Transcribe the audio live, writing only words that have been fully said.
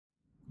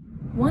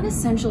One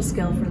essential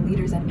skill for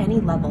leaders at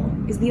any level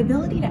is the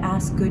ability to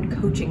ask good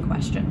coaching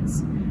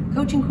questions.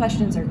 Coaching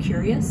questions are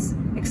curious,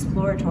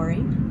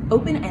 exploratory,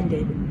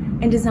 open-ended,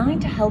 and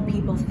designed to help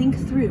people think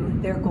through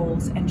their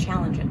goals and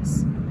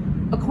challenges.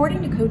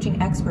 According to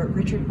coaching expert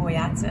Richard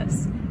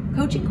Boyatzis,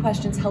 coaching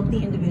questions help the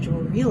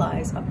individual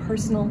realize a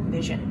personal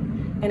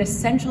vision, an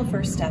essential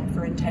first step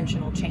for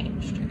intentional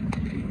change.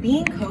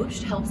 Being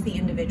coached helps the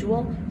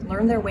individual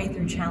learn their way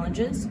through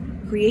challenges,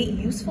 create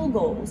useful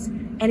goals,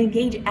 and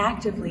engage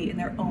actively in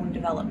their own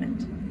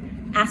development.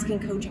 Asking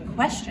coaching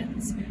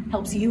questions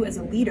helps you as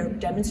a leader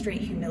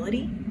demonstrate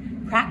humility,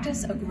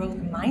 practice a growth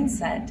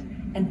mindset,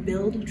 and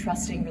build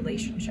trusting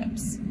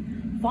relationships.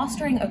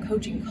 Fostering a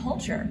coaching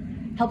culture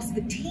helps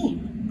the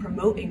team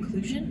promote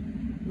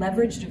inclusion,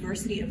 leverage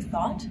diversity of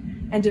thought,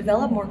 and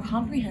develop more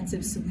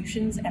comprehensive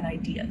solutions and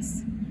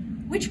ideas.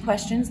 Which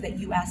questions that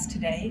you ask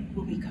today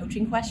will be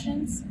coaching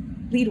questions?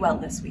 Lead well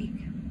this week.